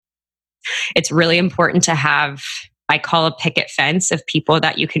it's really important to have, I call a picket fence of people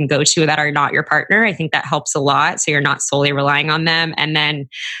that you can go to that are not your partner. I think that helps a lot. So you're not solely relying on them, and then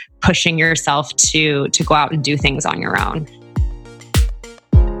pushing yourself to go out and do things on your own.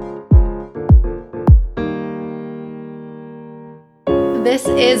 This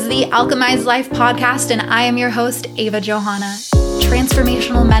is the Alchemized Life podcast, and I am your host, Ava Johanna.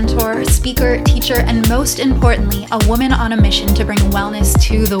 Transformational mentor, speaker, teacher, and most importantly, a woman on a mission to bring wellness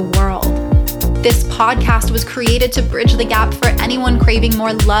to the world. This podcast was created to bridge the gap for anyone craving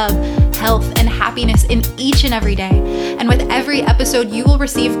more love, health, and happiness in each and every day. And with every episode, you will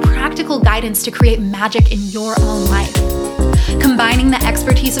receive practical guidance to create magic in your own life. Combining the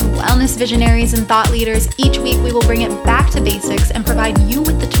expertise of wellness visionaries and thought leaders, each week we will bring it back to basics and provide you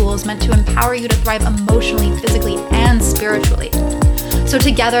with the tools meant to empower you to thrive emotionally, physically, and spiritually. So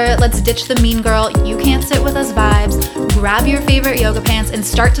together, let's ditch the mean girl, you can't sit with us vibes, grab your favorite yoga pants, and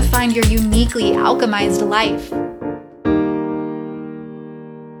start to find your uniquely alchemized life.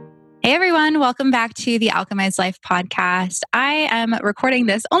 Hey everyone, welcome back to the Alchemized Life podcast. I am recording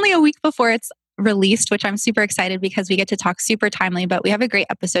this only a week before it's released, which I'm super excited because we get to talk super timely, but we have a great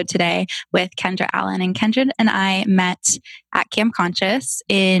episode today with Kendra Allen. And Kendra and I met at Camp Conscious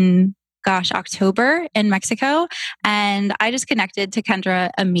in October in Mexico. And I just connected to Kendra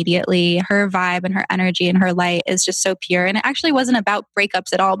immediately. Her vibe and her energy and her light is just so pure. And it actually wasn't about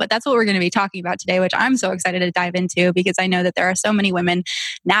breakups at all, but that's what we're going to be talking about today, which I'm so excited to dive into because I know that there are so many women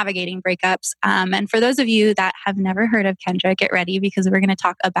navigating breakups. And for those of you that have never heard of Kendra, get ready because we're going to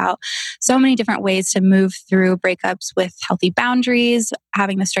talk about so many different ways to move through breakups with healthy boundaries,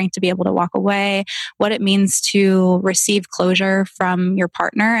 having the strength to be able to walk away, what it means to receive closure from your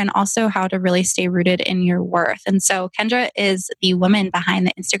partner, and also how to really stay rooted in your worth. And so Kendra is the woman behind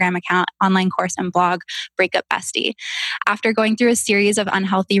the Instagram account, online course, and blog Breakup, Bestie. After going through a series of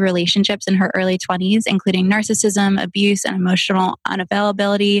unhealthy relationships in her early 20s, including narcissism, abuse, and emotional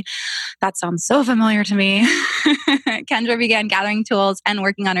unavailability, that sounds so familiar to me, Kendra began gathering tools and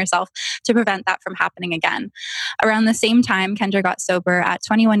working on herself to prevent that from happening again. Around the same time, Kendra got sober at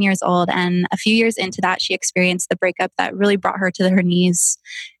 21 years old, and a few years into that, she experienced the breakup that really brought her to her knees.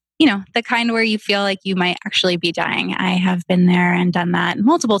 You know, the kind where you feel like you might actually be dying. I have been there and done that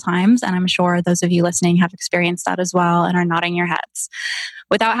multiple times, and I'm sure those of you listening have experienced that as well and are nodding your heads.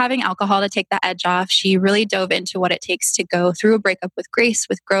 Without having alcohol to take the edge off, she really dove into what it takes to go through a breakup with grace,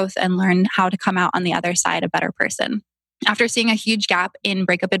 with growth, and learn how to come out on the other side a better person. After seeing a huge gap in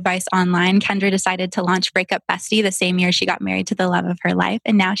breakup advice online, Kendra decided to launch Breakup Bestie the same year she got married to the love of her life.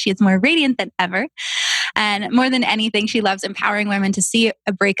 And now she is more radiant than ever. And more than anything, she loves empowering women to see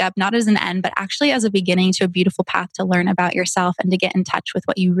a breakup not as an end, but actually as a beginning to a beautiful path to learn about yourself and to get in touch with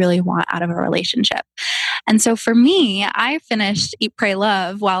what you really want out of a relationship. And so for me, I finished Eat, Pray,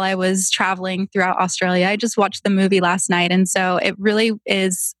 Love while I was traveling throughout Australia. I just watched the movie last night. And so it really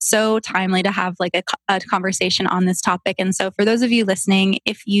is so timely to have like a conversation on this topic. And so for those of you listening,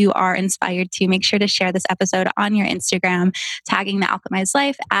 if you are inspired to, make sure to share this episode on your Instagram, tagging The Alchemized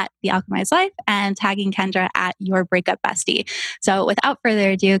Life at The Alchemized Life and tagging Kendra at Your Breakup Bestie. So without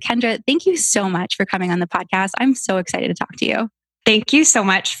further ado, Kendra, thank you so much for coming on the podcast. I'm so excited to talk to you. Thank you so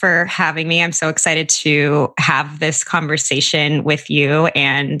much for having me. I'm so excited to have this conversation with you.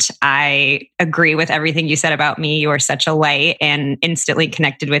 And I agree with everything you said about me. You are such a light and instantly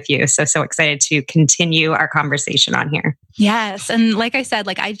connected with you. So excited to continue our conversation on here. Yes. And like I said,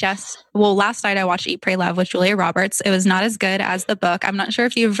 last night I watched Eat, Pray, Love with Julia Roberts. It was not as good as the book. I'm not sure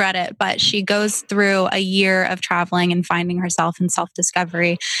if you've read it, but she goes through a year of traveling and finding herself and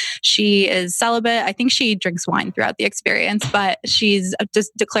self-discovery. She is celibate. I think she drinks wine throughout the experience, but she's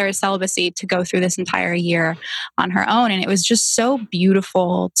just declared celibacy to go through this entire year on her own. And it was just so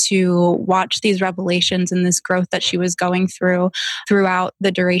beautiful to watch these revelations and this growth that she was going through throughout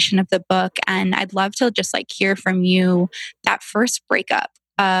the duration of the book. And I'd love to just hear from you that first breakup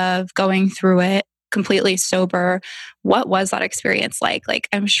of going through it completely sober. What was that experience like?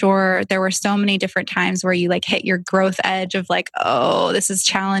 I'm sure there were so many different times where you hit your growth edge of oh, this is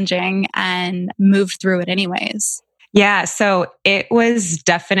challenging, and moved through it anyways. Yeah, so it was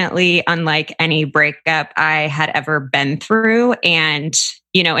definitely unlike any breakup I had ever been through. And,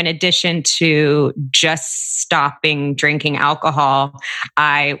 in addition to just stopping drinking alcohol,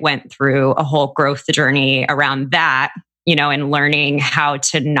 I went through a whole growth journey around that, and learning how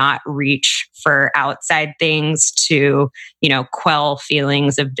to not reach for outside things to, quell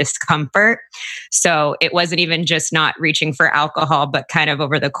feelings of discomfort. So it wasn't even just not reaching for alcohol, but kind of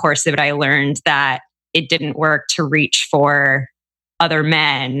over the course of it, I learned that it didn't work to reach for other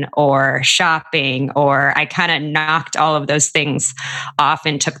men or shopping, or I kind of knocked all of those things off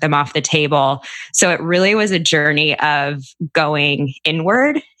and took them off the table. So it really was a journey of going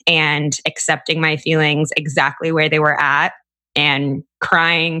inward and accepting my feelings exactly where they were at and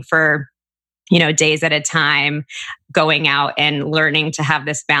crying for, days at a time, going out and learning to have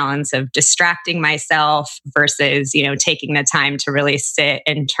this balance of distracting myself versus, taking the time to really sit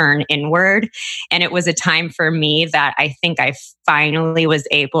and turn inward. And it was a time for me that I think I finally was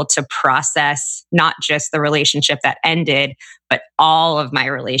able to process not just the relationship that ended, but all of my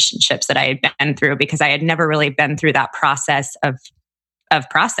relationships that I had been through, because I had never really been through that process of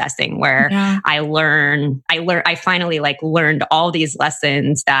processing where I finally learned all these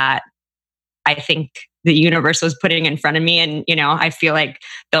lessons that I think the universe was putting in front of me. And, I feel like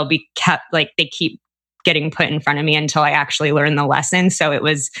they'll be kept, they keep getting put in front of me until I actually learn the lesson. So it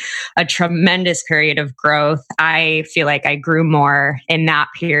was a tremendous period of growth. I feel like I grew more in that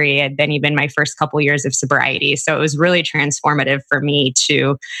period than even my first couple years of sobriety. So it was really transformative for me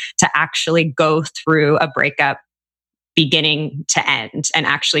to actually go through a breakup beginning to end and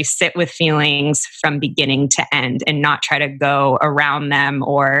actually sit with feelings from beginning to end and not try to go around them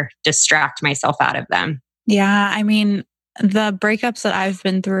or distract myself out of them. Yeah. I mean, the breakups that I've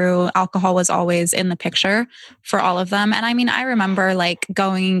been through, alcohol was always in the picture for all of them. And I mean, I remember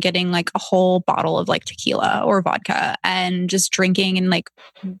going and getting a whole bottle of tequila or vodka and just drinking and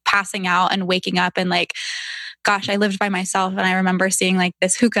passing out and waking up and gosh, I lived by myself, and I remember seeing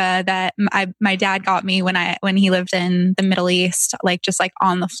this hookah that my dad got me when he lived in the Middle East, just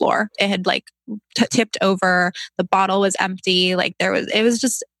on the floor. It had tipped over. The bottle was empty.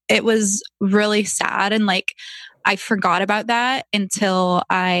 It was really sad, and I forgot about that until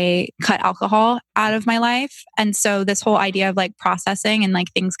I cut alcohol out of my life. And so this whole idea of processing and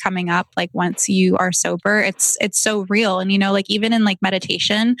things coming up, once you are sober, it's so real. And, even in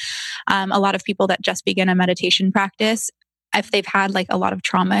meditation, a lot of people that just begin a meditation practice, if they've had a lot of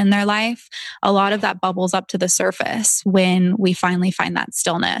trauma in their life, a lot of that bubbles up to the surface when we finally find that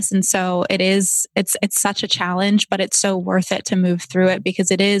stillness. And so it's such a challenge, but it's so worth it to move through it,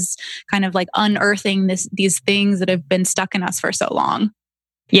 because it is kind of unearthing these things that have been stuck in us for so long.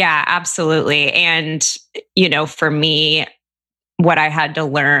 Yeah, absolutely. And, for me, what I had to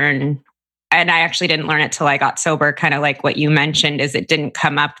learn, and I actually didn't learn it till I got sober, kind of what you mentioned, is it didn't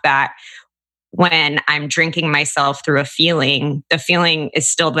come up that when I'm drinking myself through a feeling, the feeling is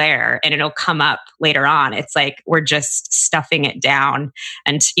still there and it'll come up later on. It's we're just stuffing it down.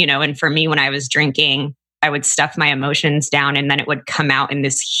 And, and for me, when I was drinking, I would stuff my emotions down and then it would come out in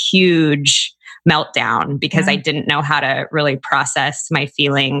this huge meltdown because I didn't know how to really process my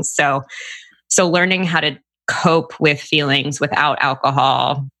feelings. So learning how to cope with feelings without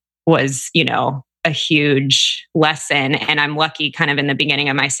alcohol was, a huge lesson. And I'm lucky kind of in the beginning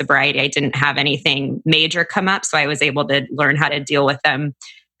of my sobriety, I didn't have anything major come up. So I was able to learn how to deal with them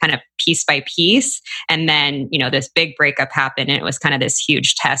kind of piece by piece. And then, this big breakup happened and it was kind of this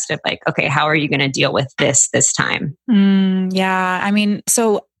huge test of okay, how are you going to deal with this time? Yeah. I mean,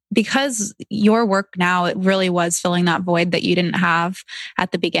 so because your work now, it really was filling that void that you didn't have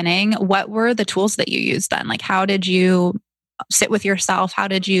at the beginning. What were the tools that you used then? How did you sit with yourself? How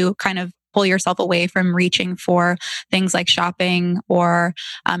did you kind of pull yourself away from reaching for things like shopping or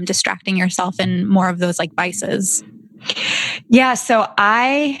distracting yourself in more of those vices? Yeah. So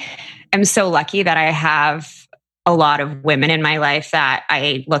I am so lucky that I have a lot of women in my life that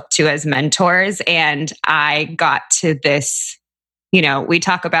I look to as mentors. And I got to this, we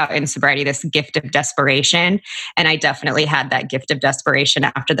talk about in sobriety, this gift of desperation. And I definitely had that gift of desperation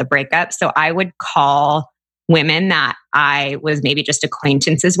after the breakup. So I would call women that I was maybe just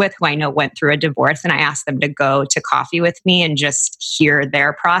acquaintances with who I know went through a divorce, and I asked them to go to coffee with me and just hear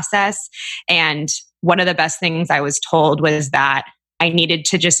their process. And one of the best things I was told was that I needed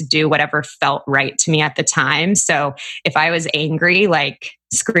to just do whatever felt right to me at the time. So if I was angry,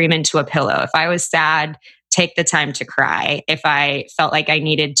 scream into a pillow. If I was sad, take the time to cry. If I felt like I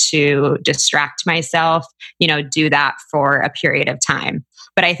needed to distract myself, do that for a period of time.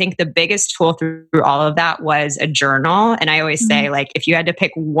 But I think the biggest tool through all of that was a journal. And I always say, if you had to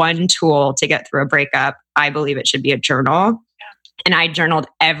pick one tool to get through a breakup, I believe it should be a journal. And I journaled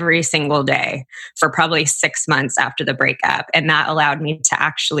every single day for probably 6 months after the breakup. And that allowed me to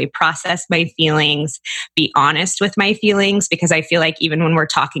actually process my feelings, be honest with my feelings, because I feel like even when we're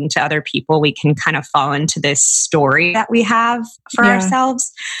talking to other people, we can kind of fall into this story that we have for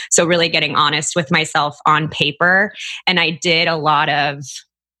ourselves. So really getting honest with myself on paper. And I did a lot of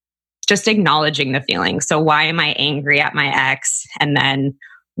just acknowledging the feelings. So why am I angry at my ex? And then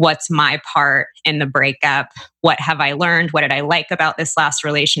what's my part in the breakup? What have I learned? What did I like about this last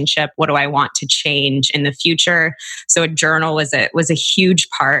relationship? What do I want to change in the future? So a journal was a huge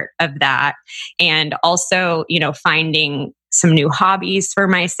part of that. And also, finding some new hobbies for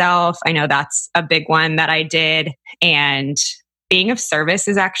myself. I know that's a big one that I did. And being of service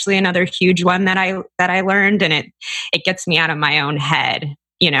is actually another huge one that I learned, and it gets me out of my own head,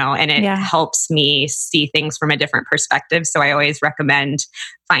 and it helps me see things from a different perspective. So I always recommend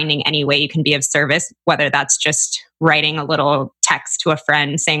finding any way you can be of service, whether that's just writing a little text to a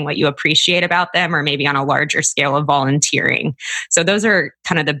friend saying what you appreciate about them, or maybe on a larger scale of volunteering. So those are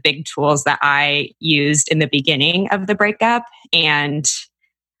kind of the big tools that I used in the beginning of the breakup. And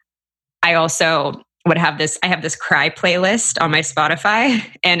I also I have this cry playlist on my Spotify.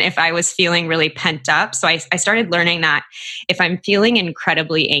 And if I was feeling really pent up, so I started learning that if I'm feeling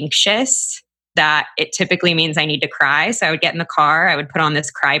incredibly anxious, that it typically means I need to cry. So I would get in the car, I would put on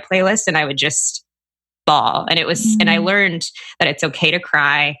this cry playlist, and I would just bawl. And and I learned that it's okay to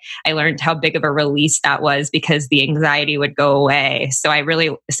cry. I learned how big of a release that was because the anxiety would go away.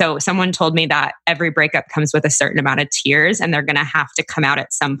 So someone told me that every breakup comes with a certain amount of tears, and they're going to have to come out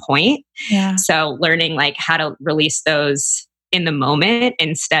at some point. Yeah. So learning how to release those in the moment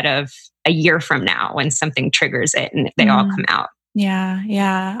instead of a year from now when something triggers it and they all come out. Yeah.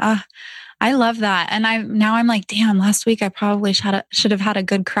 Yeah. I love that. And I'm like, damn, last week I probably should have had a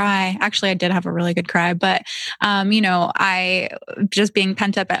good cry. Actually, I did have a really good cry, but, I just being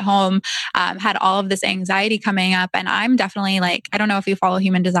pent up at home, had all of this anxiety coming up, and I'm definitely I don't know if you follow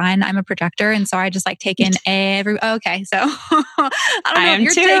human design. I'm a projector. And so I just take in okay. So I don't know if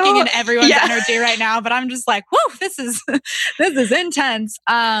you're taking in everyone's energy right now, but I'm just whoa, this is intense.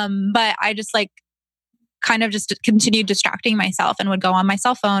 But I just kind of just continued distracting myself and would go on my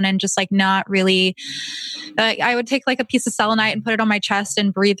cell phone and just not really, I would take a piece of selenite and put it on my chest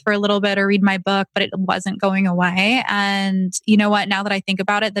and breathe for a little bit or read my book, but it wasn't going away. And you know what, now that I think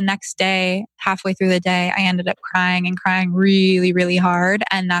about it, the next day, halfway through the day, I ended up crying really, really hard.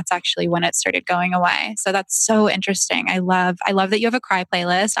 And that's actually when it started going away. So that's so interesting. I love that you have a cry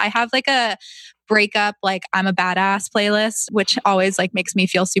playlist. I have a breakup, I'm a badass playlist, which always makes me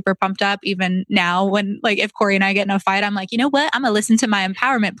feel super pumped up. Even now when if Corey and I get in a fight, I'm you know what? I'm gonna listen to my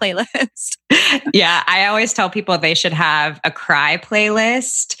empowerment playlist. Yeah. I always tell people they should have a cry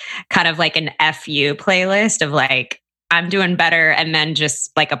playlist, kind of an FU playlist of I'm doing better, and then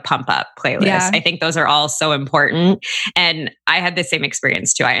just a pump up playlist. Yeah. I think those are all so important. And I had the same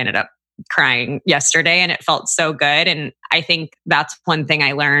experience too. I ended up crying yesterday and it felt so good. And I think that's one thing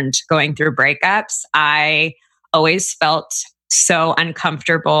I learned going through breakups. I always felt so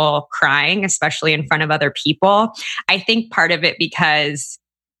uncomfortable crying, especially in front of other people. I think part of it because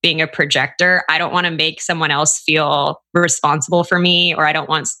being a projector, I don't want to make someone else feel responsible for me, or I don't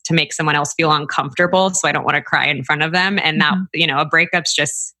want to make someone else feel uncomfortable. So I don't want to cry in front of them. And that, a breakup's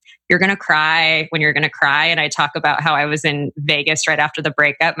just, you're going to cry when you're going to cry. And I talk about how I was in Vegas right after the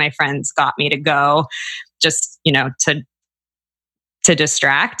breakup. My friends got me to go just, to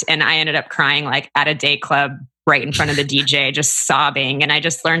distract. And I ended up crying at a day club right in front of the DJ, just sobbing. And I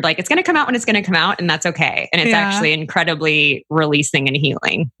just learned it's going to come out when it's going to come out, and that's okay. And it's actually incredibly releasing and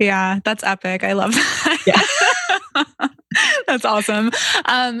healing. Yeah, that's epic. I love that. Yeah. That's awesome.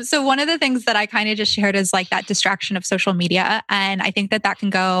 So one of the things that I kind of just shared is that distraction of social media. And I think that can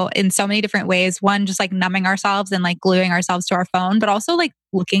go in so many different ways. One, just numbing ourselves and gluing ourselves to our phone, but also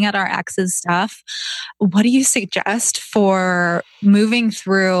looking at our ex's stuff. What do you suggest for moving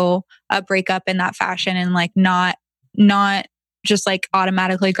through a breakup in that fashion and not just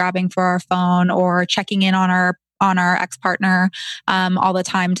automatically grabbing for our phone or checking in on our ex-partner all the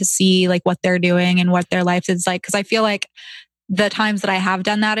time to see what they're doing and what their life is like? Because I feel the times that I have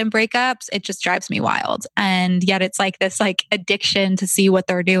done that in breakups, it just drives me wild. And yet it's this addiction to see what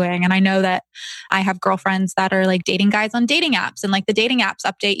they're doing. And I know that I have girlfriends that are dating guys on dating apps, and the dating apps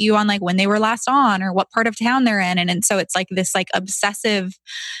update you on when they were last on or what part of town they're in. And so it's this obsessive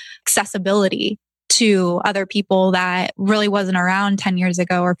accessibility to other people that really wasn't around 10 years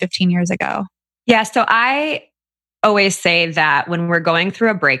ago or 15 years ago. Yeah. So I always say that when we're going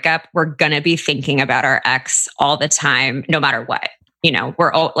through a breakup, we're going to be thinking about our ex all the time, no matter what.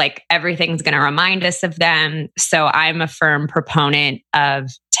 We're all everything's going to remind us of them. So I'm a firm proponent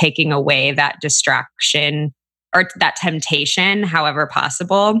of taking away that distraction or that temptation, however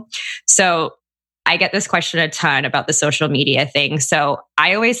possible. So I get this question a ton about the social media thing. So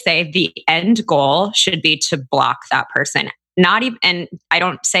I always say the end goal should be to block that person. Not even, and I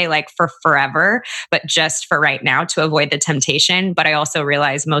don't say for forever, but just for right now to avoid the temptation. But I also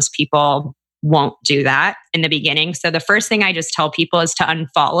realize most people won't do that in the beginning. So the first thing I just tell people is to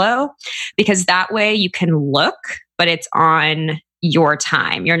unfollow, because that way you can look, but it's on your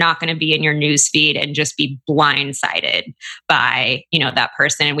time. You're not going to be in your newsfeed and just be blindsided by, that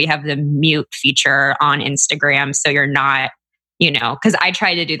person. And we have the mute feature on Instagram. So you're not, because I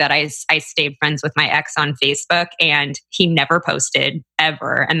tried to do that. I stayed friends with my ex on Facebook and he never posted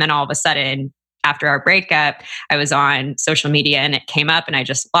ever. And then all of a sudden, after our breakup, I was on social media and it came up and I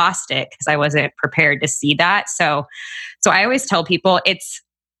just lost it because I wasn't prepared to see that. So I always tell people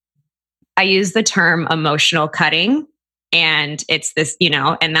I use the term emotional cutting, and it's this,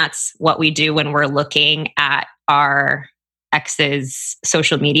 and that's what we do when we're looking at our ex's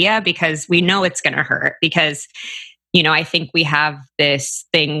social media, because we know it's going to hurt. Because I think we have this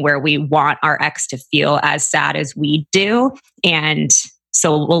thing where we want our ex to feel as sad as we do. And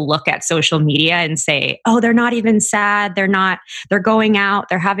so we'll look at social media and say, oh, they're not even sad. They're going out,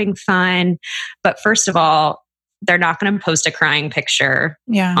 they're having fun. But first of all, they're not going to post a crying picture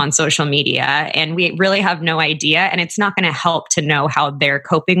on social media. And we really have no idea. And it's not going to help to know how they're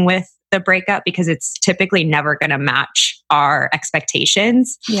coping with the breakup, because it's typically never going to match our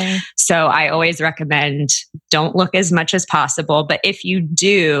expectations. Yeah. So I always recommend don't look as much as possible. But if you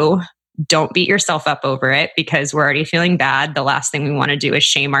do, don't beat yourself up over it, because we're already feeling bad. The last thing we want to do is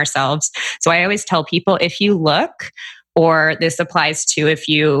shame ourselves. So I always tell people, if you look, or this applies to if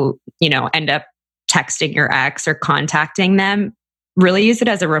you, end up texting your ex or contacting them, really use it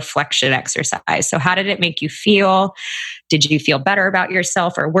as a reflection exercise. So how did it make you feel? Did you feel better about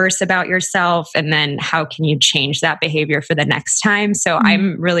yourself or worse about yourself? And then how can you change that behavior for the next time? So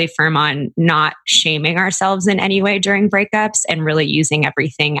I'm really firm on not shaming ourselves in any way during breakups and really using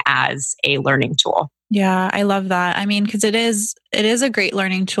everything as a learning tool. Yeah, I love that. I mean, because it is a great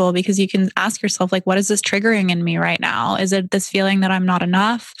learning tool, because you can ask yourself, like, what is this triggering in me right now? Is it this feeling that I'm not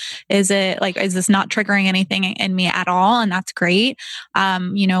enough? Is this not triggering anything in me at all? And that's great.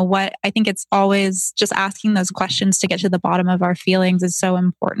 What I think it's always just asking those questions to get to the bottom of our feelings is so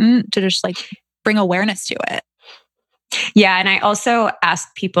important, to just bring awareness to it. Yeah. And I also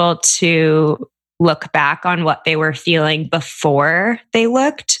ask people to look back on what they were feeling before they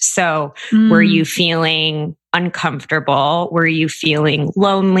looked. So were you feeling uncomfortable? Were you feeling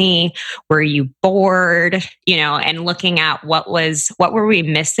lonely? Were you bored? And looking at what were we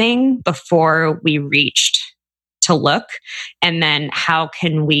missing before we reached to look? And then how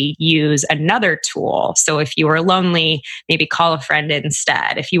can we use another tool? So if you were lonely, maybe call a friend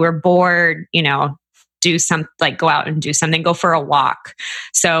instead. If you were bored, do something, go out and do something, go for a walk.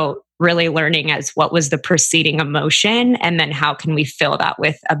 So really learning as what was the preceding emotion, and then how can we fill that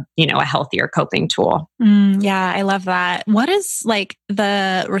with a healthier coping tool. Yeah, I love that. What is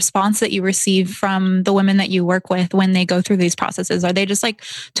the response that you receive from the women that you work with when they go through these processes? Are they just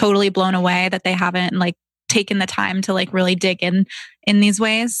totally blown away that they haven't taken the time to really dig in these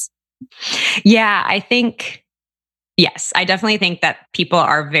ways? Yeah, yes, I definitely think that people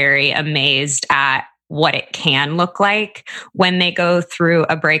are very amazed at what it can look like when they go through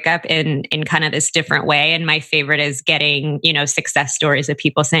a breakup in kind of this different way. And my favorite is getting, success stories of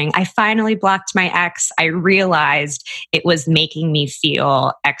people saying, I finally blocked my ex. I realized it was making me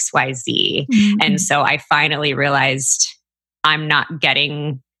feel XYZ. And so I finally realized I'm not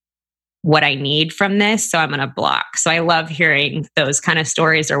getting what I need from this, so I'm going to block. So I love hearing those kind of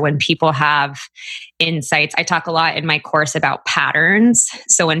stories, or when people have insights. I talk a lot in my course about patterns.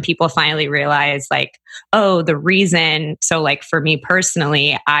 So when people finally realize the reason, so for me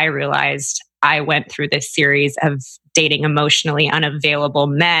personally, I realized I went through this series of dating emotionally unavailable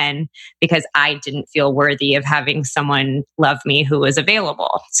men because I didn't feel worthy of having someone love me who was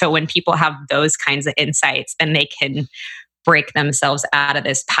available. So when people have those kinds of insights, then they can break themselves out of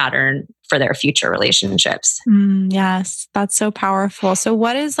this pattern for their future relationships. Yes, that's so powerful. So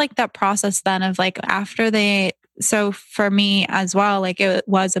what is that process then of after they, so for me as well, it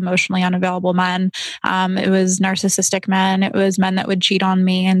was emotionally unavailable men. It was narcissistic men. It was men that would cheat on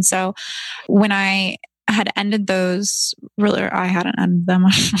me. And so when I had ended those, I hadn't ended them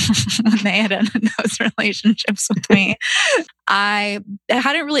when they had ended those relationships with me. I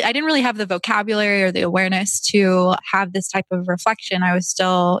didn't really have the vocabulary or the awareness to have this type of reflection. I was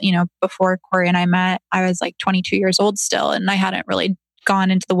still, before Corey and I met, I was 22 years old still, and I hadn't really gone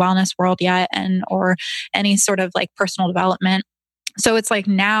into the wellness world yet, or any sort of personal development. So it's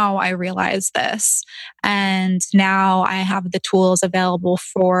now I realize this, and now I have the tools available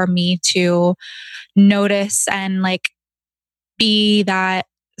for me to notice and be that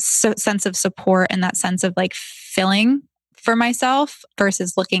sense of support and that sense of filling for myself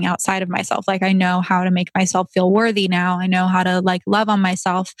versus looking outside of myself. Like I know how to make myself feel worthy now. I know how to like love on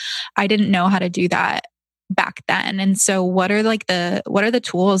myself. I didn't know how to do that back then. And so what are the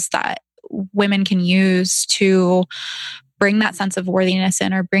tools that women can use to bring that sense of worthiness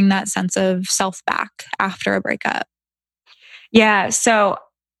in or bring that sense of self back after a breakup? Yeah. So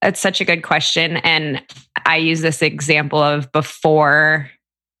it's such a good question. And I use this example of before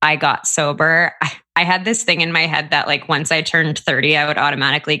I got sober. I had this thing in my head that like once I turned 30, I would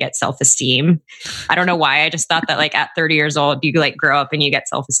automatically get self-esteem. I don't know why. I just thought that like at 30 years old, you like grow up and you get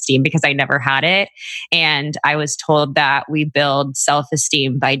self-esteem because I never had it. And I was told that we build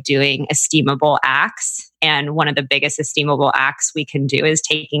self-esteem by doing esteemable acts. And one of the biggest esteemable acts we can do is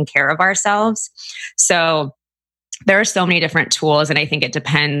taking care of ourselves. So there are so many different tools, and I think it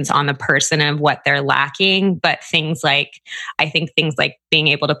depends on the person of what they're lacking. But I think things like being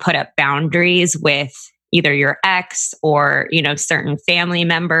able to put up boundaries with either your ex or, certain family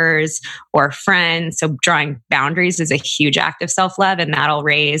members or friends. So drawing boundaries is a huge act of self-love, and that'll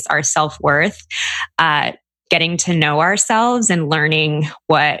raise our self-worth. Getting to know ourselves and learning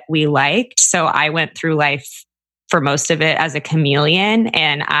what we liked. So I went through life for most of it as a chameleon,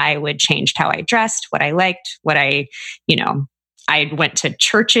 and I would change how I dressed, what I liked, I went to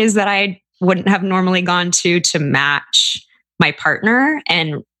churches that I wouldn't have normally gone to our my partner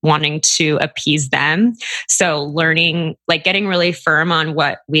and wanting to appease them. So learning, like getting really firm on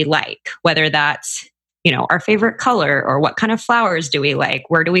what we like, whether that's, our favorite color or what kind of flowers do we like?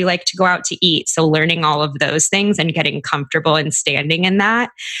 Where do we like to go out to eat? So learning all of those things and getting comfortable and standing in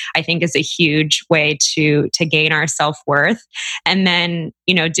that, I think is a huge way to gain our self-worth. And then,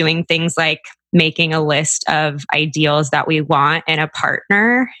 doing things like making a list of ideals that we want in a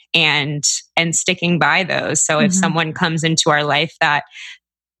partner and sticking by those. So if someone comes into our life that,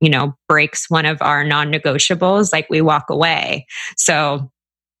 breaks one of our non-negotiables, like we walk away. So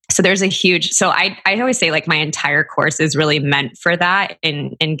there's I always say like my entire course is really meant for that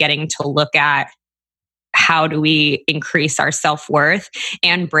in getting to look at how do we increase our self-worth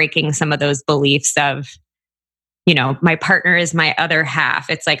and breaking some of those beliefs of, my partner is my other half.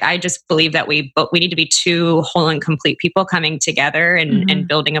 It's like, I just believe that we need to be two whole and complete people coming together and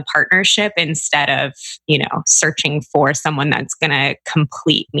building a partnership instead of, searching for someone that's going to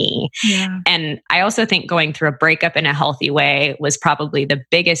complete me. Yeah. And I also think going through a breakup in a healthy way was probably the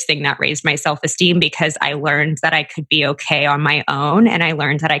biggest thing that raised my self-esteem, because I learned that I could be okay on my own and I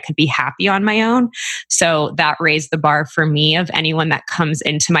learned that I could be happy on my own. So that raised the bar for me of anyone that comes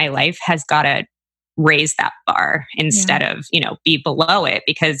into my life has got to raise that bar instead of, be below it,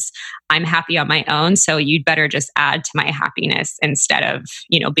 because I'm happy on my own. So you'd better just add to my happiness instead of,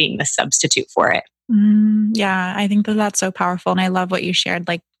 being the substitute for it. Yeah, I think that's so powerful. And I love what you shared.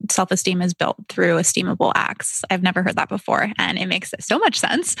 Like self-esteem is built through esteemable acts. I've never heard that before, and it makes so much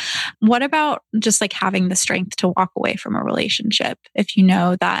sense. What about just like having the strength to walk away from a relationship if you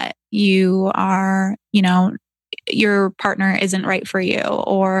know that you are, your partner isn't right for you,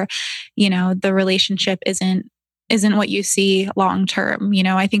 or, the relationship isn't what you see long term.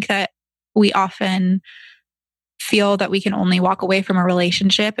 I think that we often feel that we can only walk away from a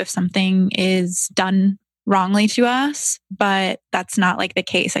relationship if something is done wrongly to us, but that's not like the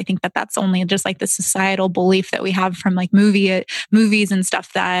case. I think that that's only just like the societal belief that we have from like movies and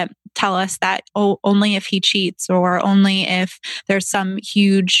stuff that tell us that, only if he cheats or only if there's some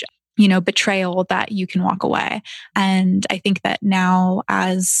huge betrayal that you can walk away. And I think that now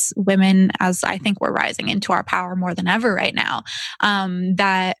as women, as I think we're rising into our power more than ever right now,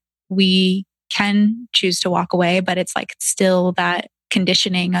 that we can choose to walk away, but it's like still that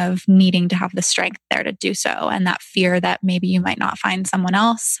conditioning of needing to have the strength there to do so. And that fear that maybe you might not find someone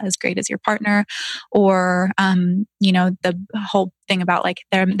else as great as your partner, or, the whole thing about like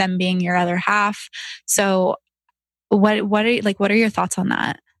them being your other half. So what are your thoughts on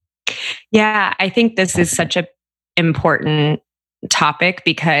that? Yeah, I think this is such an important topic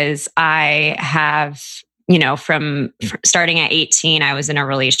because I have, from starting at 18, I was in a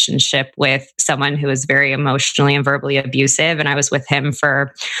relationship with someone who was very emotionally and verbally abusive. And I was with him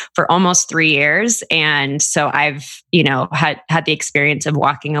for almost 3 years. And so I've, had the experience of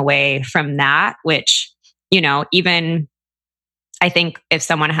walking away from that, which, even I think if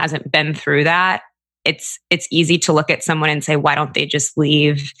someone hasn't been through that, it's easy to look at someone and say, why don't they just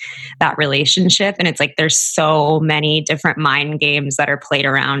leave that relationship? And it's like, there's so many different mind games that are played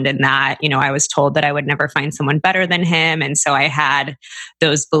around in that. I was told that I would never find someone better than him. And so I had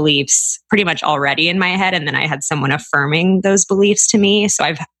those beliefs pretty much already in my head. And then I had someone affirming those beliefs to me. So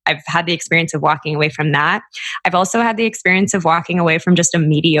I've had the experience of walking away from that. I've also had the experience of walking away from just a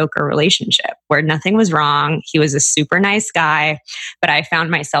mediocre relationship where nothing was wrong. He was a super nice guy, but I found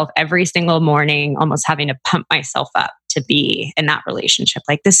myself every single morning almost having to pump myself up to be in that relationship.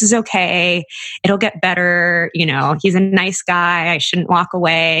 Like, this is okay. It'll get better. He's a nice guy. I shouldn't walk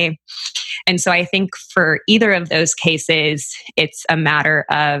away. And so I think for either of those cases, it's a matter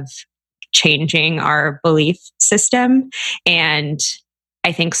of changing our belief system. And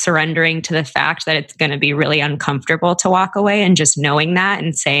I think surrendering to the fact that it's going to be really uncomfortable to walk away, and just knowing that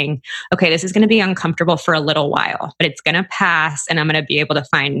and saying, okay, this is going to be uncomfortable for a little while, but it's going to pass and I'm going to be able to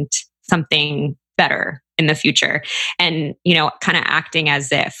find something better in the future. And, kind of acting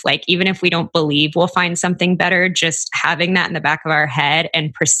as if, like, even if we don't believe we'll find something better, just having that in the back of our head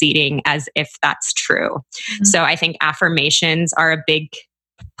and proceeding as if that's true. Mm-hmm. So I think affirmations are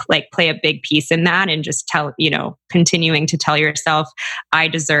play a big piece in that, and just continuing to tell yourself, I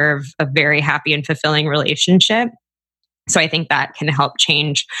deserve a very happy and fulfilling relationship. So I think that can help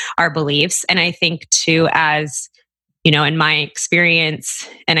change our beliefs. And I think too, as in my experience,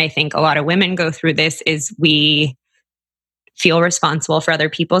 and I think a lot of women go through this, is we feel responsible for other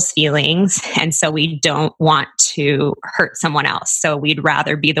people's feelings. And so we don't want to hurt someone else. So we'd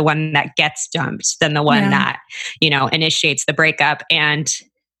rather be the one that gets dumped than the one that, initiates the breakup. And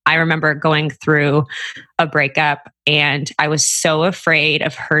I remember going through a breakup and I was so afraid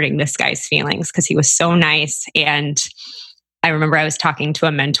of hurting this guy's feelings because he was so nice. And I remember I was talking to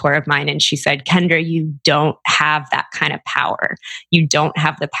a mentor of mine and she said, Kendra, you don't have that kind of power. You don't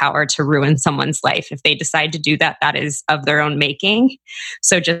have the power to ruin someone's life. If they decide to do that, that is of their own making.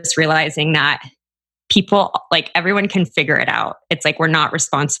 So just realizing that people, like, everyone can figure it out. It's like, we're not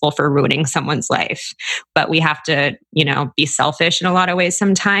responsible for ruining someone's life, but we have to, be selfish in a lot of ways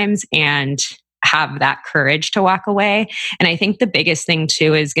sometimes and have that courage to walk away. And I think the biggest thing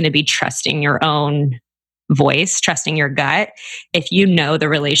too is going to be trusting your own voice, trusting your gut. If you know the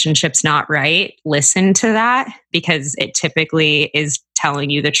relationship's not right, listen to that, because it typically is telling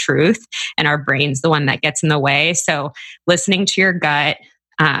you the truth, and our brain's the one that gets in the way. So listening to your gut,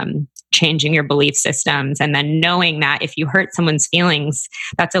 changing your belief systems, and then knowing that if you hurt someone's feelings,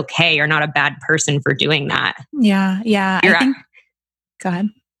 that's okay. You're not a bad person for doing that. Yeah. Go ahead.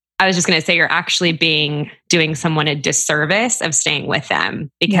 I was just going to say, you're actually doing someone a disservice of staying with them,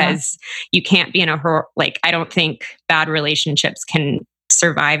 because you can't be in I don't think bad relationships can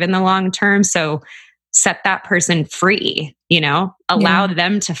survive in the long term. So set that person free, allow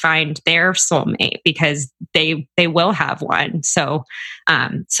them to find their soulmate, because they will have one. So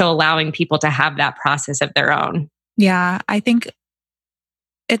allowing people to have that process of their own. Yeah. I think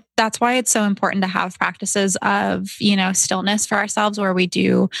that's why it's so important to have practices of, stillness for ourselves, where we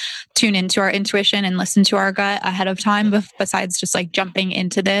do tune into our intuition and listen to our gut ahead of time, besides just like jumping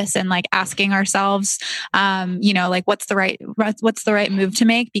into this and like asking ourselves, what's the right move to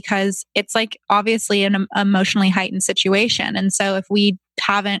make? Because it's like obviously an emotionally heightened situation. And so if we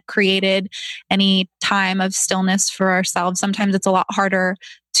haven't created any time of stillness for ourselves, sometimes it's a lot harder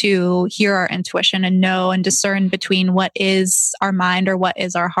to hear our intuition and know and discern between what is our mind or what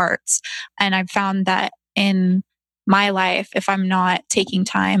is our hearts. And I've found that in my life, if I'm not taking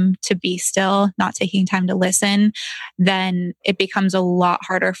time to be still, not taking time to listen, then it becomes a lot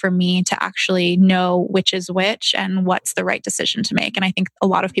harder for me to actually know which is which and what's the right decision to make. And I think a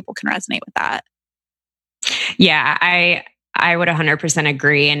lot of people can resonate with that. Yeah, I would 100%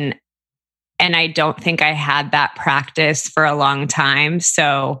 agree. And I don't think I had that practice for a long time.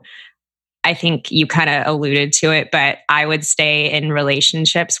 So I think you kind of alluded to it, but I would stay in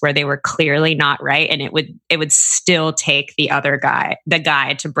relationships where they were clearly not right. And it would still take the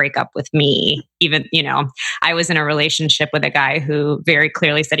guy to break up with me. Even, I was in a relationship with a guy who very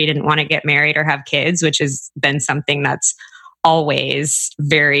clearly said he didn't want to get married or have kids, which has been something that's always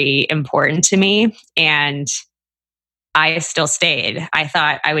very important to me. And I still stayed. I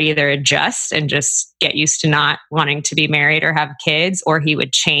thought I would either adjust and just get used to not wanting to be married or have kids, or he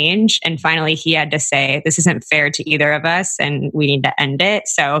would change. And finally, he had to say, this isn't fair to either of us and we need to end it.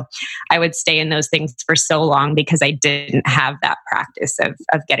 So I would stay in those things for so long because I didn't have that practice of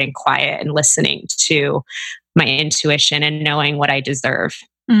getting quiet and listening to my intuition and knowing what I deserve.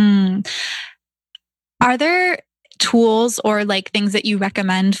 Are there tools or like things that you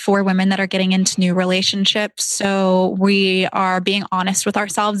recommend for women that are getting into new relationships, so we are being honest with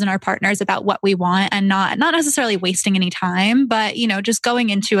ourselves and our partners about what we want, and not necessarily wasting any time, but just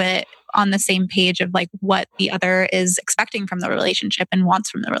going into it on the same page of like what the other is expecting from the relationship and wants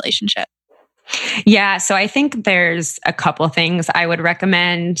from the relationship? Yeah. So I think there's a couple things I would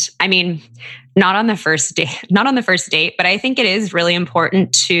recommend. I mean, not on the first date, but I think it is really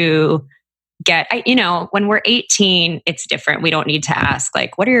important to when we're 18, it's different. We don't need to ask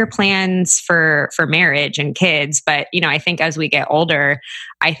like, what are your plans for marriage and kids? But, I think as we get older,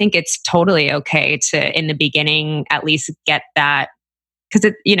 I think it's totally okay to, in the beginning, at least get that.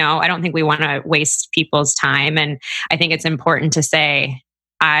 Because I don't think we want to waste people's time. And I think it's important to say,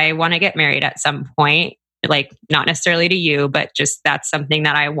 I want to get married at some point, like not necessarily to you, but just that's something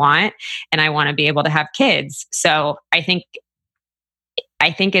that I want. And I want to be able to have kids. So I think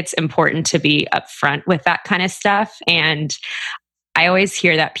it's important to be upfront with that kind of stuff. And I always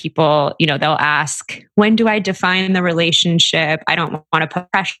hear that people, they'll ask, when do I define the relationship? I don't want to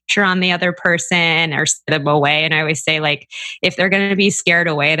put pressure on the other person or scare them away. And I always say, like, if they're going to be scared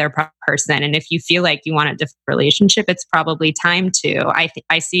away, they're a person. And if you feel like you want a different relationship, it's probably time to.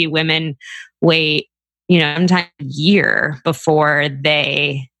 I see women wait, sometimes a year before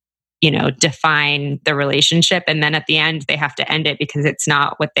they define the relationship. And then at the end, they have to end it because it's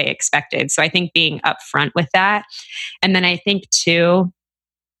not what they expected. So I think being upfront with that. And then I think too,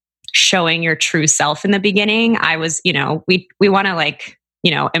 showing your true self in the beginning. I was, we want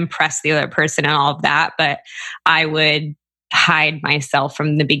to impress the other person and all of that, but I would hide myself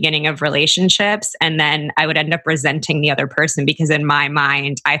from the beginning of relationships. And then I would end up resenting the other person because in my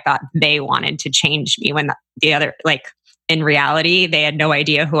mind, I thought they wanted to change me when the other, in reality, they had no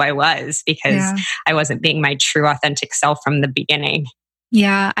idea who I was because I wasn't being my true, authentic self from the beginning.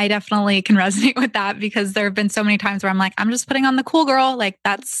 Yeah, I definitely can resonate with that because there have been so many times where I'm like, I'm just putting on the cool girl. Like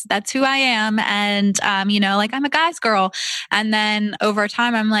that's who I am. And, I'm a guy's girl. And then over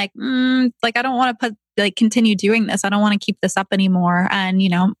time, I'm like, I don't want to continue doing this. I don't want to keep this up anymore. And,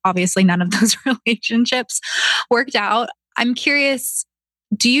 obviously none of those relationships worked out. I'm curious,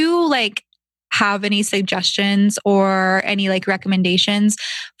 do you have any suggestions or any recommendations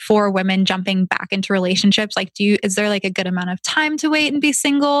for women jumping back into relationships? Is there a good amount of time to wait and be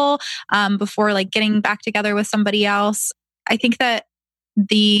single before getting back together with somebody else? I think that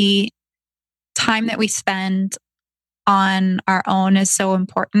the time that we spend on our own is so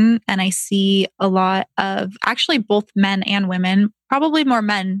important. And I see a lot of actually both men and women, probably more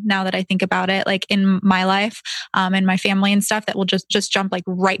men now that I think about it, in my life, and my family and stuff that will just jump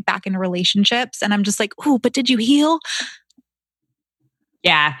right back into relationships. And I'm just like, oh, but did you heal?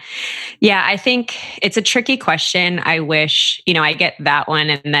 Yeah. Yeah. I think it's a tricky question. I wish, I get that one.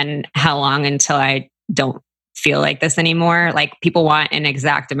 And then how long until I don't feel like this anymore? People want an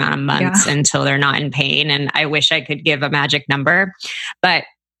exact amount of months until they're not in pain. And I wish I could give a magic number, but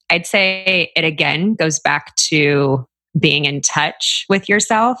I'd say it again goes back to being in touch with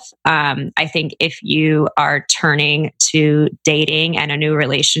yourself. I think if you are turning to dating and a new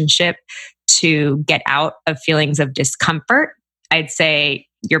relationship to get out of feelings of discomfort, I'd say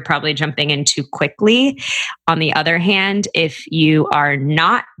you're probably jumping in too quickly. On the other hand, if you are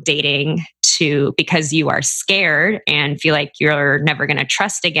not dating because you are scared and feel like you're never going to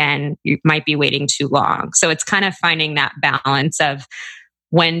trust again, you might be waiting too long. So it's kind of finding that balance of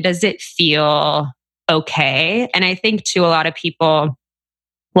when does it feel okay? And I think too, a lot of people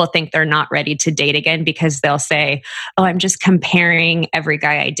will think they're not ready to date again because they'll say, oh, I'm just comparing every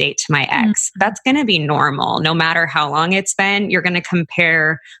guy I date to my ex. That's going to be normal. No matter how long it's been, you're going to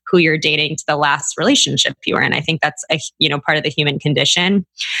compare who you're dating to the last relationship you were in. I think that's part of the human condition.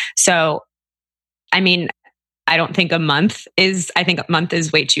 So, I mean, I think a month is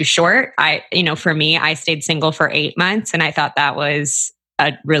way too short. For me, I stayed single for 8 months and I thought that was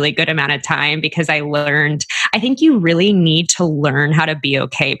a really good amount of time because I think you really need to learn how to be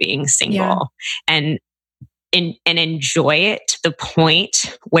okay being single and enjoy it to the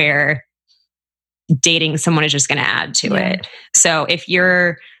point where dating someone is just going to add to it. So if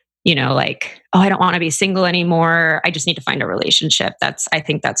you're, oh, I don't want to be single anymore, I just need to find a relationship. I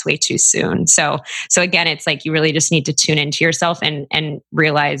think that's way too soon. So again, it's you really just need to tune into yourself and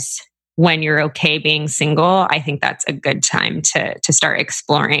realize when you're okay being single. I think that's a good time to start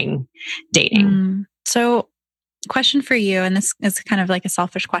exploring dating. So question for you, and this is kind of a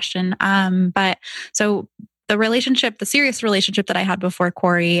selfish question. But so the serious relationship that I had before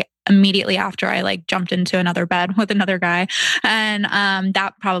Corey, immediately after I jumped into another bed with another guy, and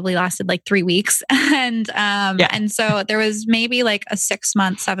that probably lasted 3 weeks, and so there was maybe a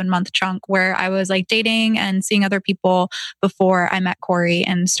 6-month, 7-month chunk where I was dating and seeing other people before I met Corey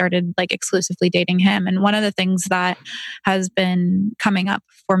and started exclusively dating him. And one of the things that has been coming up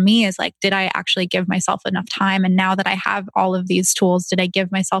for me is did I actually give myself enough time? And now that I have all of these tools, did I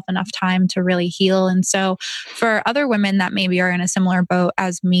give myself enough time to really heal? And so for other women that maybe are in a similar boat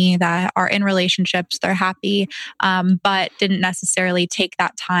as me, me that are in relationships, they're happy, but didn't necessarily take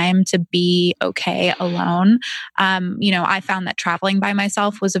that time to be okay alone. I found that traveling by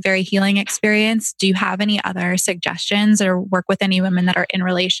myself was a very healing experience. Do you have any other suggestions or work with any women that are in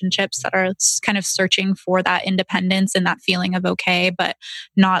relationships that are kind of searching for that independence and that feeling of okay, but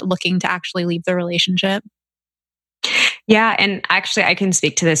not looking to actually leave the relationship? Yeah, and actually I can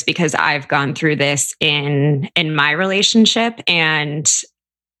speak to this because I've gone through this in my relationship, and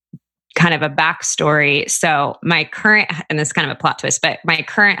kind of a backstory. So my current, and this is kind of a plot twist, but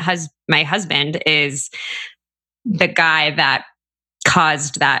my husband is the guy that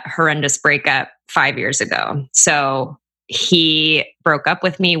caused that horrendous breakup 5 years ago. So he broke up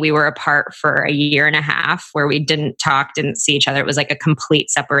with me. We were apart for a year and a half where we didn't talk, didn't see each other. It was like a complete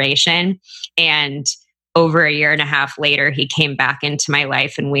separation. And over a year and a half later, he came back into my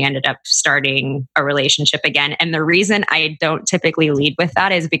life and we ended up starting a relationship again. And the reason I don't typically lead with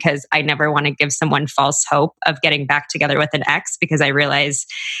that is because I never want to give someone false hope of getting back together with an ex, because I realize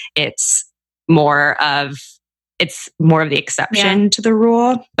it's more of the exception to the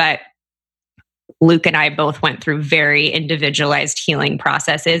rule. But Luke and I both went through very individualized healing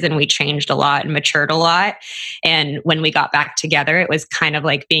processes, and we changed a lot and matured a lot. And when we got back together, it was kind of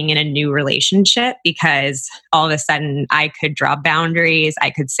like being in a new relationship, because all of a sudden I could draw boundaries. I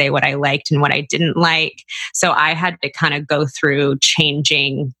could say what I liked and what I didn't like. So I had to kind of go through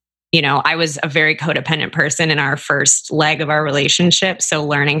changing. I was a very codependent person in our first leg of our relationship. So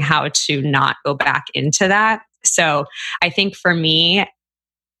learning how to not go back into that. So I think for me,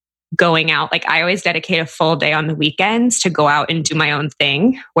 going out, like I always dedicate a full day on the weekends to go out and do my own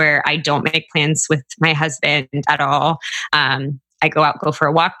thing, where I don't make plans with my husband at all. I go for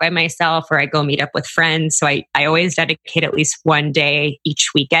a walk by myself, or I go meet up with friends. So I always dedicate at least one day each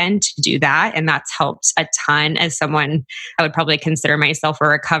weekend to do that. And that's helped a ton as someone, I would probably consider myself a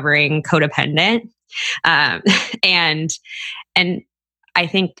recovering codependent. And I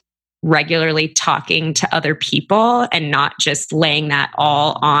think regularly talking to other people and not just laying that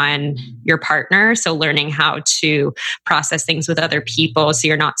all on your partner. So learning how to process things with other people so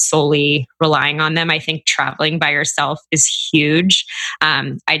you're not solely relying on them. I think traveling by yourself is huge.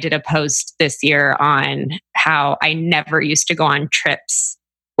 I did a post this year on how I never used to go on trips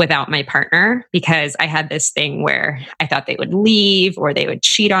without my partner, because I had this thing where I thought they would leave or they would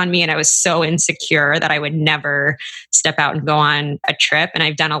cheat on me. And I was so insecure that I would never step out and go on a trip. And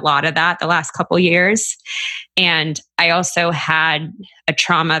I've done a lot of that the last couple of years. And I also had a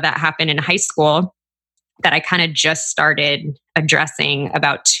trauma that happened in high school that I kind of just started addressing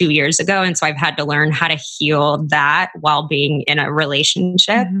about 2 years ago. And so I've had to learn how to heal that while being in a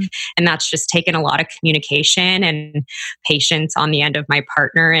relationship. Mm-hmm. And that's just taken a lot of communication and patience on the end of my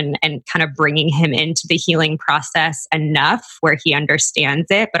partner, and kind of bringing him into the healing process enough where he understands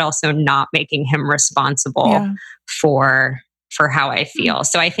it, but also not making him responsible for how I feel. Mm-hmm.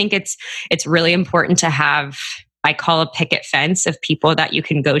 So I think it's really important to have, I call a picket fence of people that you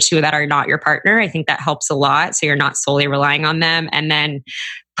can go to that are not your partner. I think that helps a lot. So you're not solely relying on them, and then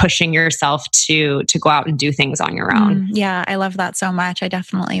pushing yourself to go out and do things on your own. Yeah, I love that so much. I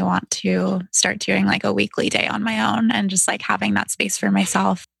definitely want to start doing like a weekly day on my own and just like having that space for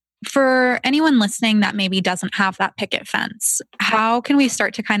myself. For anyone listening that maybe doesn't have that picket fence, how can we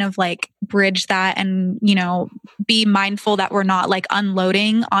start to kind of like bridge that and, be mindful that we're not like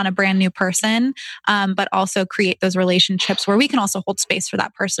unloading on a brand new person, but also create those relationships where we can also hold space for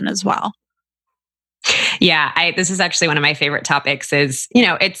that person as well? Yeah, this is actually one of my favorite topics. Is,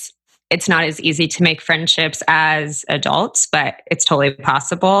 it's not as easy to make friendships as adults, but it's totally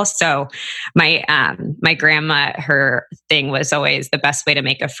possible. So my grandma, her thing was always, the best way to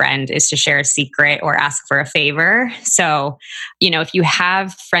make a friend is to share a secret or ask for a favor. So, if you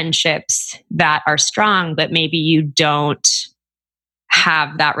have friendships that are strong, but maybe you don't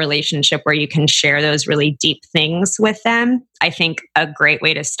have that relationship where you can share those really deep things with them, I think a great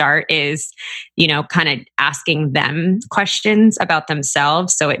way to start is, kind of asking them questions about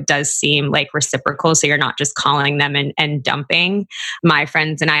themselves. So it does seem like reciprocal. So you're not just calling them and dumping. My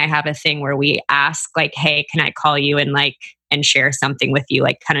friends and I have a thing where we ask like, hey, can I call you and share something with you?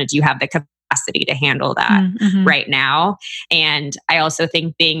 Like, kind of, do you have the capacity to handle that right now? And I also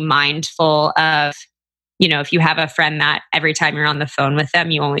think being mindful of, if you have a friend that every time you're on the phone with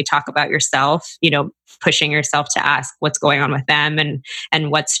them, you only talk about yourself, pushing yourself to ask what's going on with them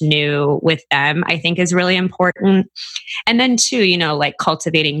and what's new with them, I think is really important. And then too, like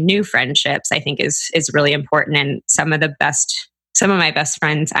cultivating new friendships, I think is really important. And some of my best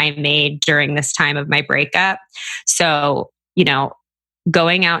friends I made during this time of my breakup. So,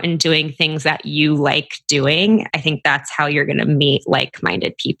 going out and doing things that you like doing, I think that's how you're going to meet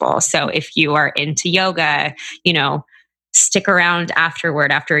like-minded people. So if you are into yoga, stick around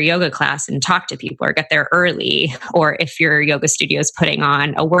afterward after a yoga class and talk to people or get there early. Or if your yoga studio is putting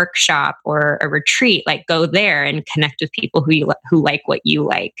on a workshop or a retreat, go there and connect with people who like what you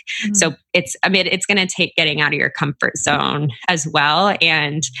like. Mm-hmm. So it's going to take getting out of your comfort zone as well.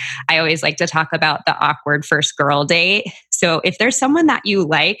 And I always like to talk about the awkward first girl date. So if there's someone that you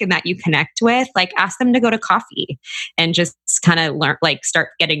like and that you connect with, ask them to go to coffee and just kind of learn, start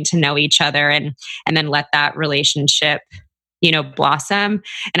getting to know each other and then let that relationship, blossom.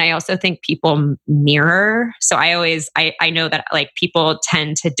 And I also think people mirror. So I know that people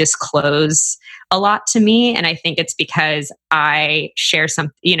tend to disclose a lot to me. And I think it's because I share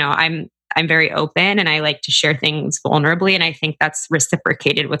something, I'm very open and I like to share things vulnerably. And I think that's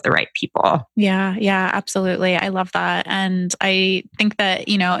reciprocated with the right people. Yeah, absolutely. I love that. And I think that,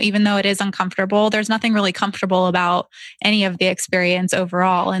 even though it is uncomfortable, there's nothing really comfortable about any of the experience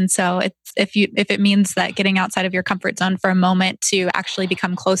overall. And so if it means that getting outside of your comfort zone for a moment to actually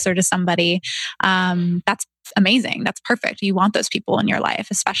become closer to somebody, that's amazing. That's perfect. You want those people in your life,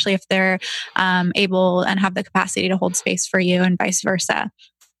 especially if they're able and have the capacity to hold space for you and vice versa.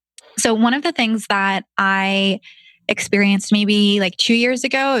 So one of the things that I experienced maybe 2 years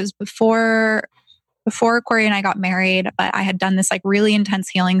ago, it was before Corey and I got married, but I had done this really intense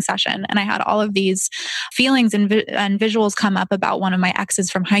healing session. And I had all of these feelings and visuals come up about one of my exes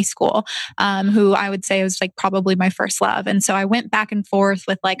from high school, who I would say was probably my first love. And so I went back and forth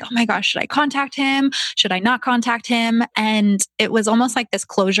with oh my gosh, should I contact him? Should I not contact him? And it was almost like this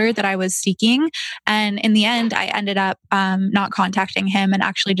closure that I was seeking. And in the end, I ended up not contacting him and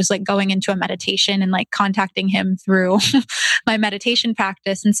actually just going into a meditation and contacting him through my meditation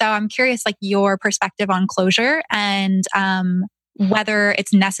practice. And so I'm curious, your perspective on closure and whether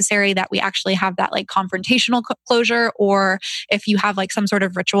it's necessary that we actually have that confrontational closure, or if you have some sort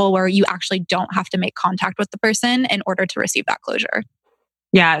of ritual where you actually don't have to make contact with the person in order to receive that closure.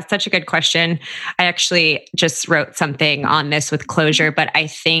 Yeah, it's such a good question. I actually just wrote something on this with closure, but I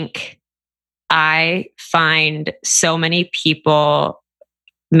think I find so many people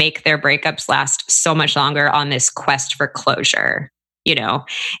make their breakups last so much longer on this quest for closure,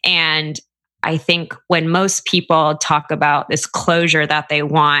 and I think when most people talk about this closure that they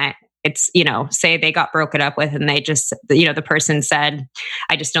want, it's, say they got broken up with and they just, the person said,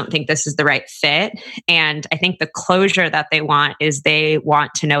 I just don't think this is the right fit. And I think the closure that they want is they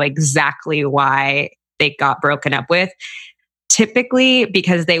want to know exactly why they got broken up with, typically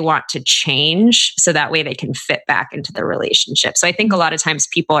because they want to change so that way they can fit back into the relationship. So I think a lot of times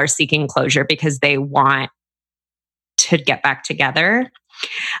people are seeking closure because they want to get back together.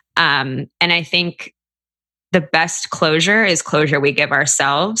 And I think the best closure is closure we give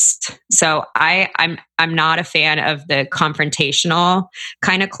ourselves. So I'm not a fan of the confrontational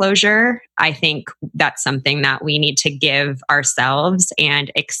kind of closure. I think that's something that we need to give ourselves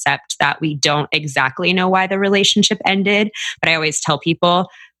and accept that we don't exactly know why the relationship ended. But I always tell people,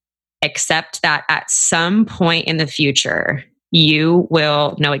 accept that at some point in the future, you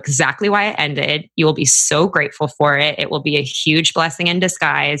will know exactly why it ended. You will be so grateful for it. It will be a huge blessing in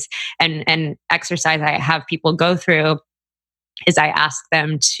disguise. And exercise I have people go through is I ask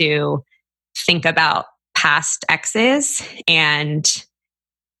them to think about past exes and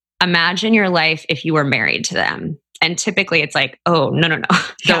imagine your life if you were married to them. And typically it's oh, no.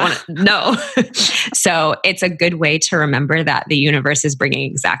 Don't want to, no. So it's a good way to remember that the universe is bringing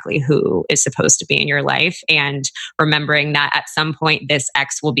exactly who is supposed to be in your life, and remembering that at some point this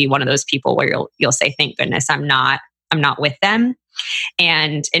ex will be one of those people where you'll say, thank goodness I'm not with them.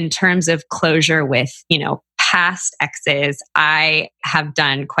 And in terms of closure with, past exes, I have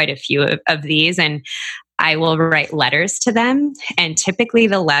done quite a few of these, and I will write letters to them. And typically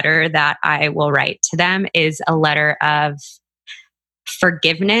the letter that I will write to them is a letter of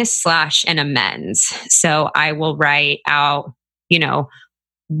forgiveness / an amends. So I will write out,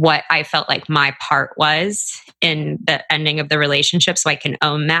 what I felt like my part was in the ending of the relationship, so I can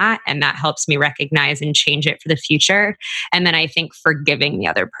own that. And that helps me recognize and change it for the future. And then I think forgiving the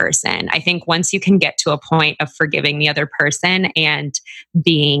other person. I think once you can get to a point of forgiving the other person and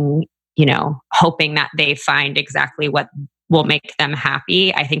being, hoping that they find exactly what will make them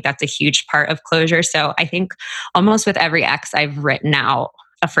happy, I think that's a huge part of closure. So I think almost with every ex, I've written out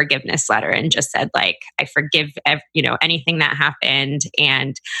a forgiveness letter and just said I forgive anything that happened,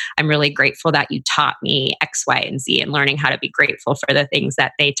 and I'm really grateful that you taught me X, Y, and Z, and learning how to be grateful for the things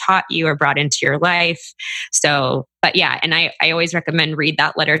that they taught you or brought into your life. So, but yeah, and I always recommend read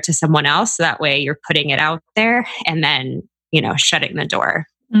that letter to someone else, so that way you're putting it out there, and then shutting the door.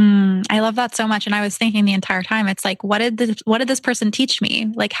 I love that so much. And I was thinking the entire time, it's like, what did this person teach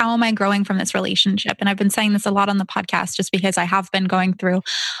me? Like, how am I growing from this relationship? And I've been saying this a lot on the podcast just because I have been going through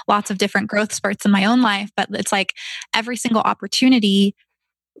lots of different growth spurts in my own life. But it's like every single opportunity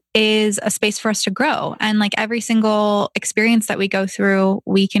is a space for us to grow. And like every single experience that we go through,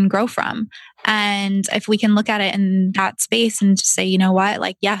 we can grow from. And if we can look at it in that space and just say, you know what,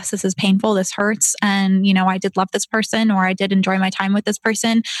 like, yes, this is painful, this hurts. And, I did love this person, or I did enjoy my time with this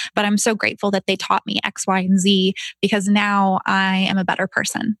person, but I'm so grateful that they taught me X, Y, and Z, because now I am a better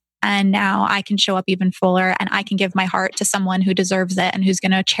person. And now I can show up even fuller, and I can give my heart to someone who deserves it and who's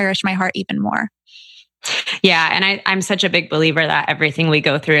going to cherish my heart even more. Yeah. And I'm such a big believer that everything we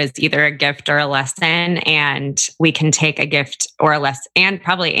go through is either a gift or a lesson, and we can take a gift or a lesson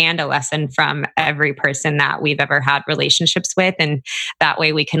and a lesson from every person that we've ever had relationships with. And that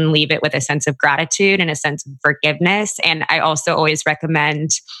way we can leave it with a sense of gratitude and a sense of forgiveness. And I also always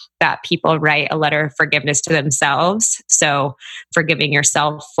recommend that people write a letter of forgiveness to themselves. So forgiving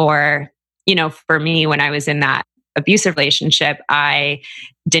yourself for me, when I was in that abusive relationship, I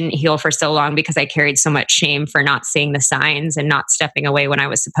didn't heal for so long because I carried so much shame for not seeing the signs and not stepping away when I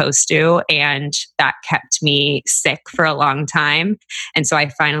was supposed to. And that kept me sick for a long time. And so I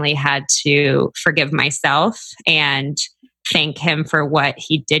finally had to forgive myself and thank him for what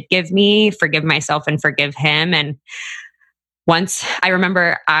he did give me, forgive myself and forgive him. And once I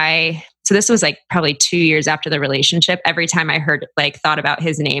remember so this was like probably 2 years after the relationship, every time I thought about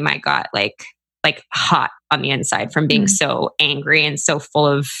his name, I got like hot on the inside from being so angry and so full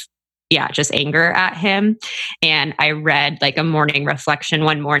of, just anger at him. And I read like a morning reflection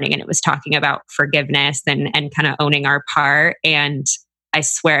one morning, and it was talking about forgiveness and kind of owning our part. And I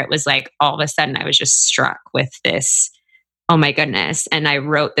swear it was like all of a sudden I was just struck with this, oh my goodness. And I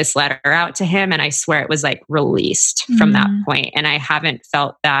wrote this letter out to him, and I swear it was like released from that point. And I haven't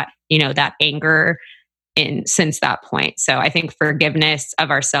felt that, that anger since that point. So I think forgiveness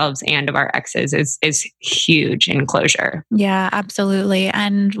of ourselves and of our exes is huge in closure. Yeah, absolutely.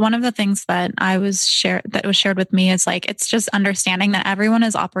 And one of the things that was shared with me is like, it's just understanding that everyone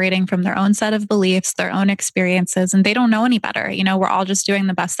is operating from their own set of beliefs, their own experiences, and they don't know any better. We're all just doing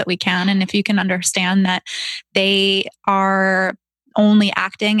the best that we can. And if you can understand that they are only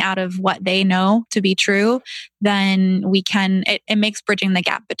acting out of what they know to be true, then it makes bridging the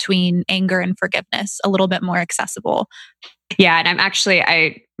gap between anger and forgiveness a little bit more accessible. Yeah. And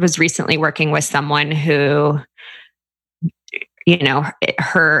I was recently working with someone who,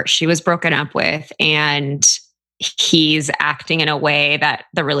 she was broken up with, and he's acting in a way that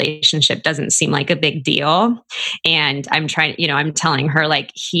the relationship doesn't seem like a big deal. And I'm telling her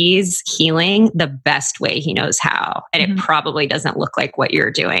like, he's healing the best way he knows how. And it probably doesn't look like what you're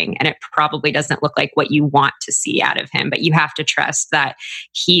doing. And it probably doesn't look like what you want to see out of him, but you have to trust that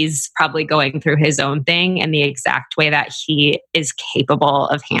he's probably going through his own thing in the exact way that he is capable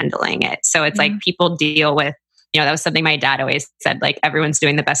of handling it. So it's like people deal with, that was something my dad always said, like everyone's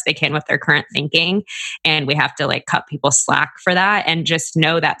doing the best they can with their current thinking. And we have to like cut people slack for that. And just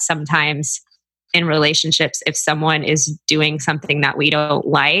know that sometimes in relationships, if someone is doing something that we don't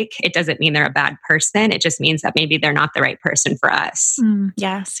like, it doesn't mean they're a bad person. It just means that maybe they're not the right person for us.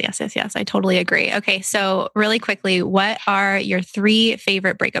 Yes. I totally agree. Okay. So really quickly, what are your 3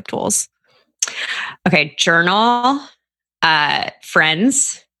 favorite breakup tools? Okay. Journal,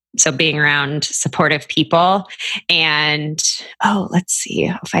 friends. So being around supportive people, and let's see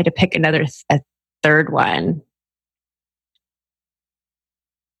if I had to pick a third one.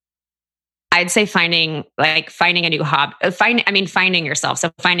 I'd say finding a new hobby, finding yourself.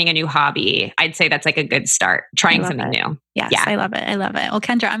 So finding a new hobby, I'd say that's like a good start. Trying something new. Yes, yeah. I love it. Well,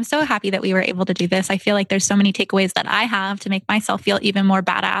 Kendra, I'm so happy that we were able to do this. I feel like there's so many takeaways that I have to make myself feel even more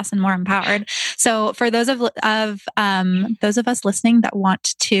badass and more empowered. So for those of us listening that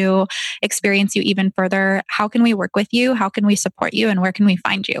want to experience you even further, how can we work with you? How can we support you? And where can we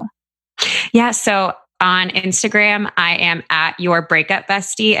find you? Yeah. So on Instagram, I am at your breakup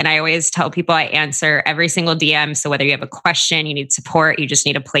bestie. And I always tell people I answer every single DM. So whether you have a question, you need support, you just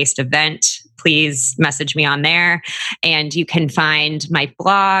need a place to vent, please message me on there. And you can find my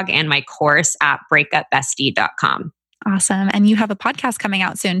blog and my course at breakupbestie.com. Awesome. And you have a podcast coming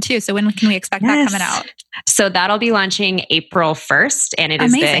out soon too. So when can we expect that coming out? So that'll be launching April 1st. And it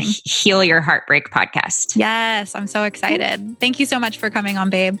is the Heal Your Heartbreak podcast. Yes. I'm so excited. Thank you so much for coming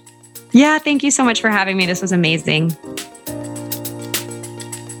on, babe. Yeah, thank you so much for having me. This was amazing.